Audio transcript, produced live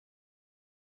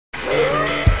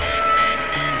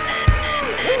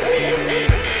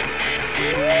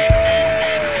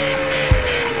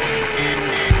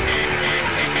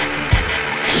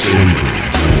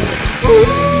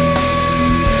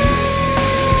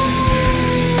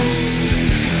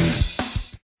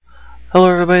Hello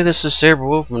everybody, this is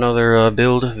Saberwolf from another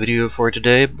build video for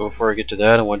today. Before I get to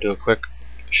that, I want to do a quick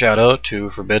shout out to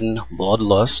Forbidden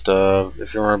Bloodlust.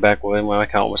 If you remember back when my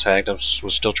account was hacked, I was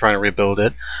still trying to rebuild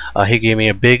it. He gave me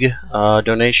a big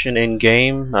donation in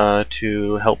game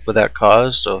to help with that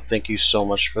cause, so thank you so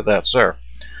much for that, sir.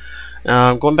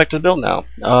 Going back to the build now.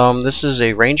 This is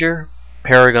a Ranger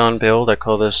Paragon build. I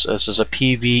call this is a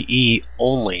PvE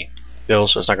only build,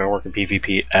 so it's not going to work in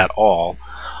PvP at all.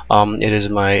 It is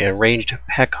my Enraged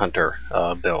Pack Hunter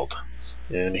build.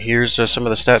 And here's some of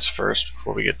the stats first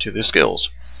before we get to the skills.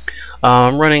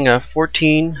 I'm running a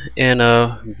 14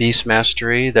 in Beast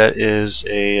Mastery. That is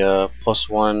a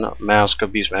 +1 mask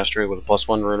of Beast Mastery with a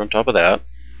 +1 rune on top of that.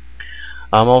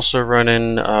 I'm also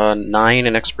running 9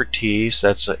 in Expertise.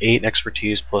 That's 8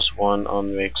 Expertise +1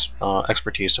 on the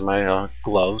Expertise in my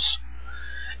gloves.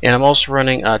 And I'm also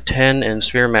running 10 in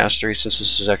Spear Mastery, since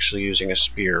this is actually using a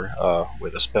spear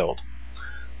with this build.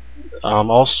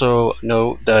 Also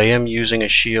note that I am using a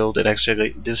shield.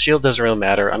 This shield doesn't really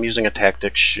matter. I'm using a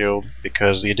Tactics shield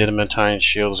because the Adamantine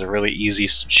shield is a really easy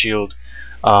shield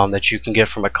that you can get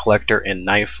from a collector in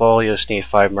Nightfall. You just need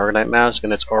 5 Morganite Mask,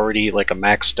 and it's already like a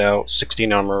maxed out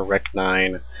 16 armor, Rec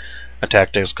 9.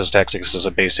 Tactics, because Tactics is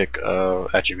a basic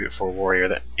attribute for a warrior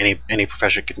that any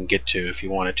profession can get to if you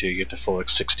wanted to. You get to full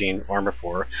 16 armor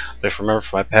for. But if you remember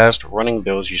from my past running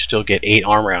builds, you still get 8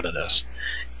 armor out of this.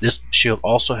 This shield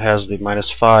also has the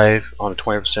 -5 on a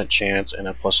 20% chance and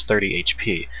a +30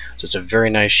 HP. So it's a very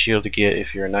nice shield to get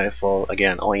if you're a Nightfall.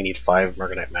 Again, only you need 5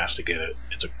 Morganite Mask to get it.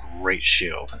 It's a great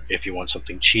shield if you want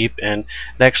something cheap, and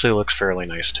it actually looks fairly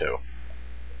nice too.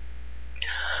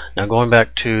 Now going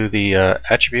back to the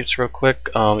attributes real quick,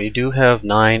 you do have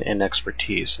 9 in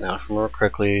Expertise. Now if I remember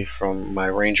correctly from my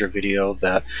Ranger video,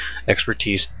 that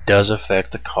Expertise does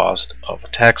affect the cost of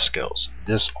attack skills.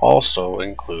 This also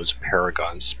includes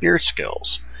Paragon Spear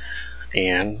skills.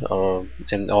 And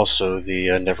also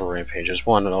the Never Rampages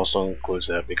 1, it also includes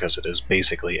that because it is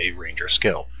basically a Ranger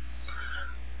skill.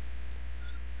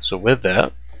 So with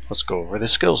that, let's go over the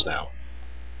skills now.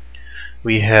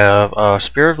 We have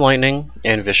Spear of Lightning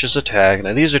and Vicious Attack.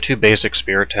 Now these are 2 basic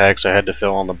spear attacks I had to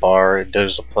fill on the bar. It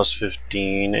does a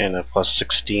 +15 and a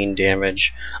 +16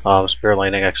 damage. Spear of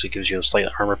Lightning actually gives you a slight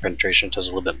armor penetration. It does a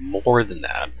little bit more than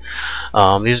that.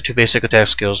 These are 2 basic attack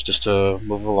skills just to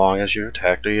move along as you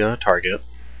attack the target.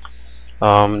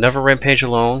 Never Rampage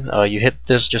alone. You hit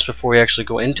this just before you actually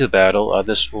go into battle.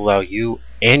 This will allow you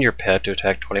and your pet to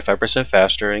attack 25%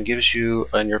 faster and gives you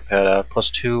and your pet a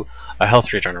 +2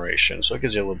 health regeneration. So it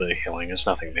gives you a little bit of healing. It's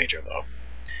nothing major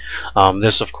though.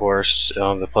 This, of course,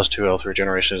 the +2 health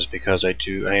regeneration is because I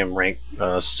am rank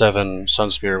 7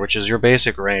 Sunspear, which is your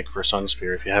basic rank for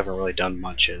Sunspear if you haven't really done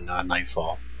much in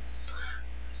Nightfall.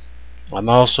 I'm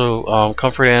also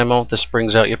Comfort Animal. This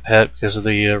brings out your pet because of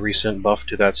the recent buff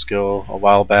to that skill a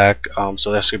while back.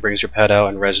 So this brings your pet out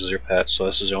and reses your pet. So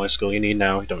this is the only skill you need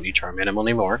now. You don't need Charm Animal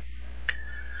anymore.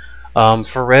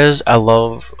 For res, I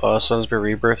love Sunspear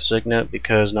Rebirth Signet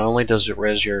because not only does it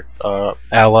res your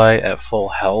ally at full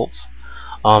health,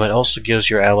 it also gives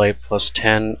your ally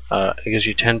 +10. It gives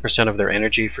you 10% of their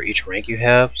energy for each rank you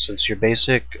have. Since your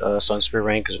basic Sunspear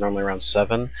rank is normally around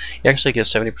 7, you actually get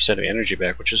 70% of energy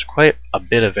back, which is quite a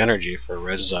bit of energy for a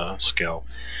res skill.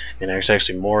 And it's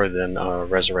actually more than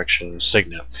Resurrection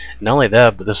Signet. Not only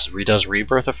that, but this does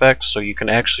rebirth effects, so you can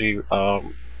actually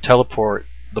teleport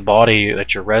the body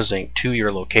that you're resing to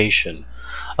your location.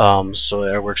 So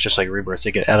it works just like rebirth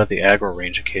to get out of the aggro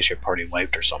range in case your party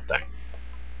wiped or something.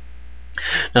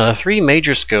 Now the 3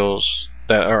 major skills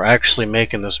that are actually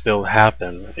making this build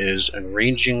happen is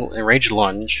Enraged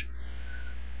Lunge,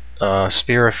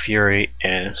 Spear of Fury,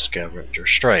 and Scavenger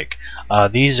Strike.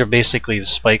 These are basically the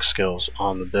spike skills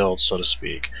on the build, so to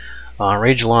speak.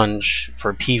 Enraged Lunge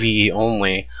for PvE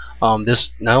only.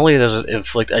 This not only does it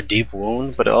inflict a deep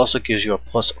wound, but it also gives you a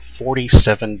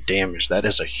 +47 damage. That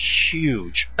is a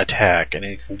huge attack, and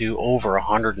it can do over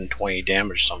 120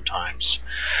 damage sometimes.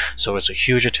 So it's a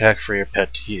huge attack for your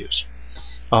pet to use.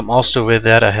 Also with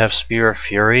that, I have Spear of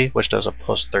Fury, which does a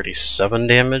 +37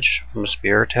 damage from a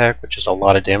spear attack, which is a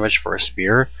lot of damage for a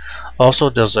spear.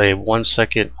 Also does a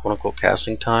 1-second quote-unquote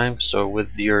casting time, so with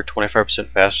your 25%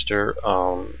 faster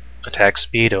attack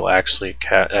speed, it'll actually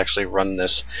run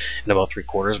this in about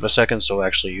 3/4 of a second, so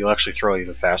you'll actually throw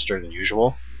even faster than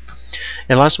usual.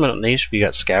 And last but not least, we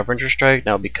got Scavenger Strike.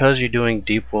 Now because you're doing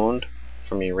deep wound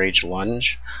from your Rage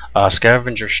Lunge,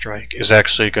 Scavenger Strike is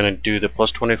actually going to do the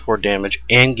 +24 damage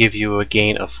and give you a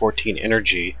gain of 14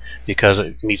 energy because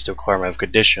it meets the requirement of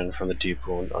condition from the deep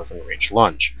wound of Enraged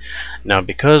Lunge. Now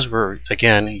because we're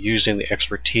again using the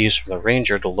expertise from the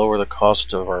Ranger to lower the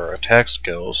cost of our attack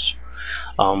skills,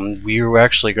 we're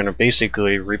actually going to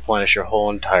basically replenish your whole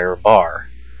entire bar.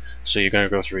 So you're going to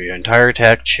go through your entire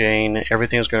attack chain,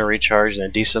 everything's going to recharge in a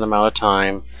decent amount of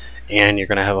time, and you're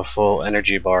going to have a full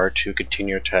energy bar to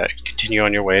continue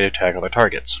on your way to attack other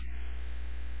targets.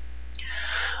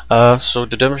 So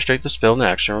to demonstrate this build in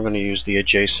action, we're going to use the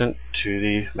adjacent to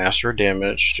the Master of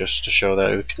Damage just to show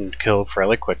that it can kill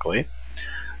fairly quickly.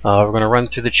 We're going to run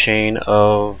through the chain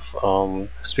of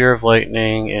Spear of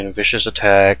Lightning and Vicious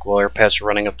Attack while our pet's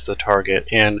running up to the target.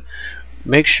 And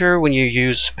make sure when you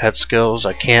use pet skills,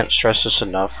 I can't stress this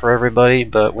enough for everybody,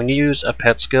 but when you use a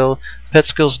pet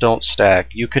skills don't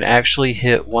stack. You can actually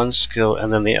hit one skill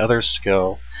and then the other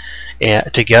skill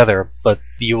together, but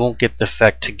you won't get the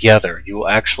effect together. You will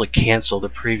actually cancel the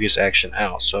previous action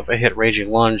out. So if I hit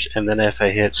Raging Lunge and then if I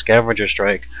hit Scavenger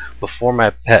Strike before my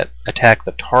pet attack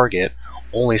the target,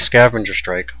 only Scavenger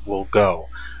Strike will go.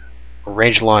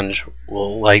 Ranged Lunge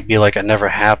will be like it never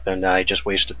happened. I just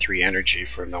wasted 3 energy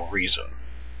for no reason.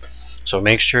 So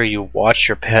make sure you watch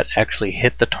your pet actually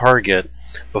hit the target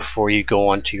before you go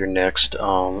on to your next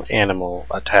animal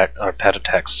attack or pet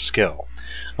attack skill.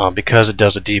 Because it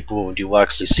does a deep wound, you will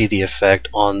actually see the effect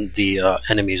on the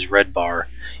enemy's red bar.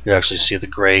 You actually see the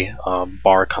gray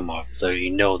bar come up, so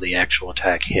you know the actual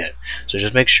attack hit. So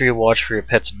just make sure you watch for your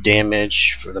pet's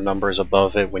damage, for the numbers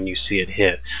above it when you see it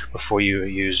hit, before you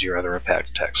use your other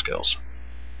attack skills.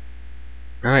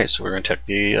 Alright, so we're going to take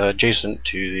the adjacent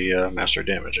to the Master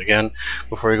Damage. Again,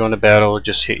 before you go into battle,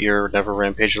 just hit your Never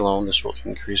Rampage Alone. This will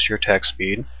increase your attack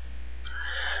speed.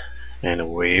 And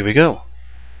away we go.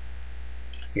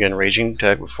 Again, Raging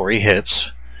Attack before he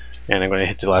hits. And I'm going to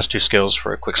hit the last 2 skills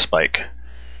for a quick spike.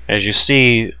 As you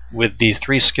see, with these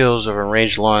 3 skills of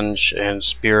Enraged Lunge and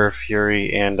Spear of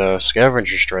Fury and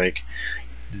Scavenger Strike,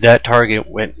 that target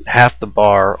went over half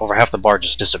the bar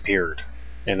just disappeared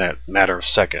in that matter of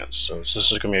seconds. So this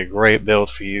is going to be a great build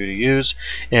for you to use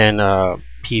in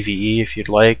PvE if you'd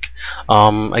like.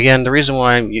 Again, the reason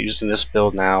why I'm using this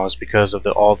build now is because of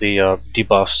all the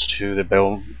debuffs to the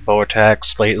bow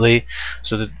attacks lately.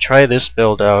 So to try this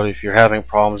build out if you're having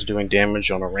problems doing damage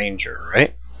on a ranger,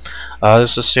 right?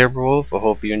 This is Saberwolf. I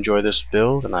hope you enjoy this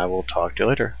build, and I will talk to you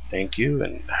later. Thank you,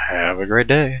 and have a great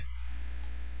day.